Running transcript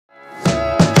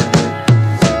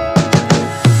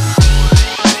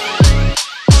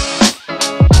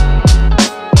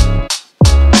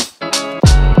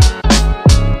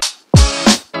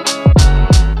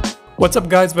What's up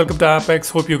guys, welcome to Apex.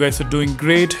 Hope you guys are doing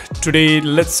great. Today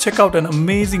let's check out an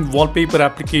amazing wallpaper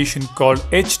application called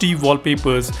HD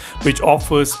Wallpapers, which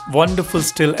offers wonderful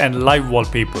still and live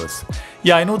wallpapers.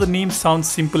 Yeah, I know the name sounds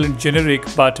simple and generic,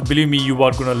 but believe me, you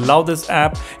are gonna love this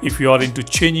app if you are into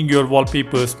changing your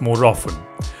wallpapers more often.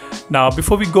 Now,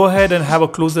 before we go ahead and have a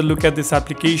closer look at this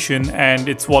application and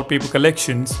its wallpaper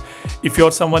collections, if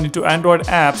you're someone into Android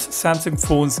apps, Samsung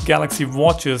phones, Galaxy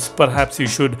watches, perhaps you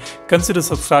should consider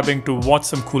subscribing to watch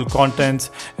some cool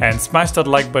contents and smash that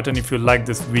like button if you like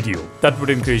this video. That would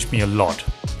encourage me a lot.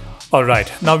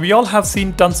 Alright, now we all have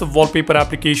seen tons of wallpaper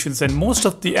applications and most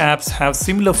of the apps have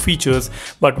similar features,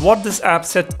 but what this app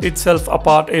sets itself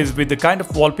apart is with the kind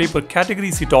of wallpaper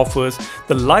categories it offers,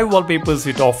 the live wallpapers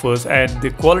it offers, and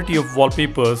the quality of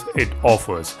wallpapers it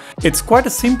offers. It's quite a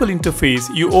simple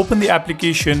interface. You open the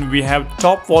application, we have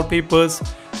top wallpapers,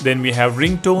 then we have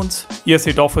ringtones. Yes,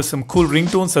 it offers some cool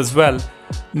ringtones as well.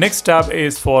 Next tab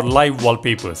is for live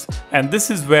wallpapers, and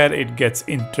this is where it gets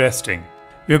interesting.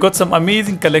 We've got some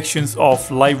amazing collections of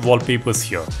live wallpapers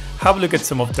here. Have a look at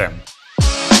some of them.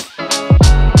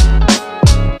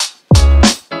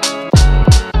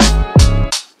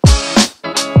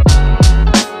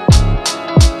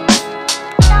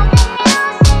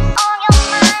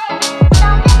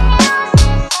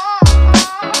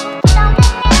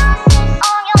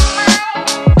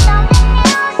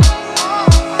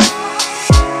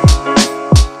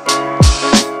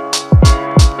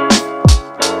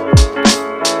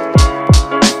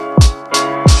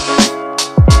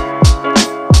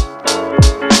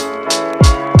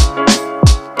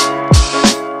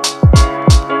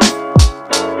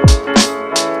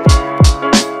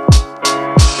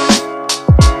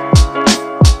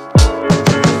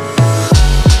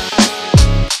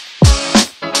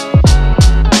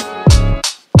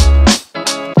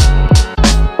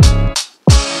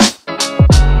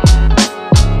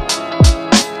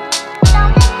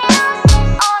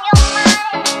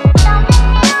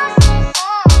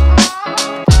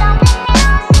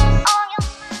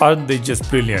 Aren't they just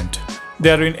brilliant? They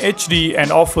are in HD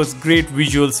and offers great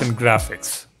visuals and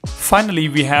graphics. Finally,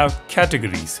 we have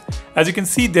categories. As you can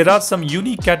see, there are some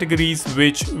unique categories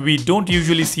which we don't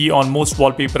usually see on most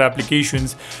wallpaper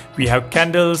applications. We have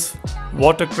candles,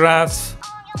 watercrafts,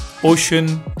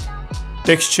 ocean,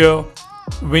 texture,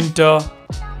 winter,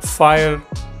 fire,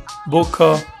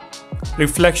 bokeh,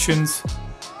 reflections,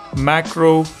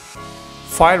 macro,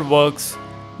 fireworks,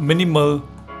 minimal,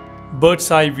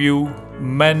 bird's eye view,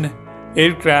 men,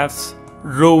 aircrafts,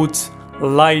 roads,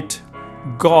 light,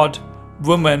 God,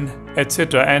 women,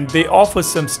 etc. And they offer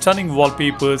some stunning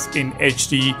wallpapers in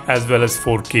HD as well as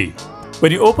 4K.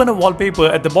 When you open a wallpaper,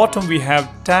 at the bottom we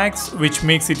have tags, which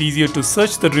makes it easier to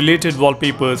search the related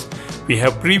wallpapers. We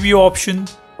have preview option,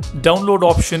 download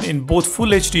option in both Full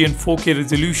HD and 4K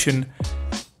resolution,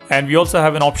 and we also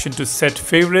have an option to set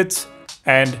favorites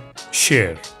and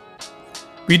share.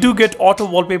 We do get auto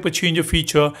wallpaper changer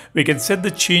feature. We can set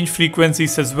the change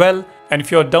frequencies as well, and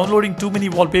if you are downloading too many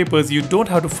wallpapers, you don't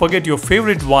have to forget your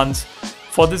favorite ones.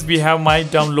 For this we have my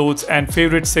downloads and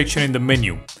favorite section in the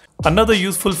menu. Another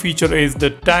useful feature is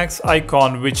the tags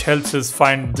icon, which helps us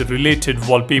find the related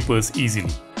wallpapers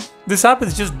easily. This app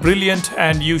is just brilliant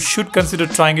and you should consider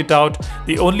trying it out.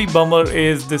 The only bummer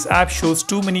is this app shows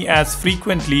too many ads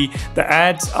frequently. The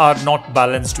ads are not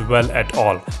balanced well at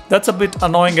all. That's a bit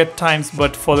annoying at times,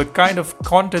 but for the kind of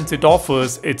content it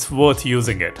offers, it's worth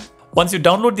using it. Once you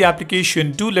download the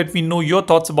application, do let me know your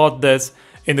thoughts about this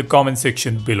in the comment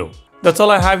section below. That's all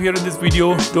I have here in this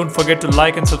video. Don't forget to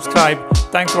like and subscribe.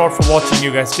 Thanks a lot for watching.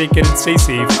 You guys take care and stay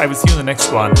safe. I will see you in the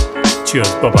next one. Cheers.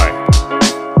 Bye-bye.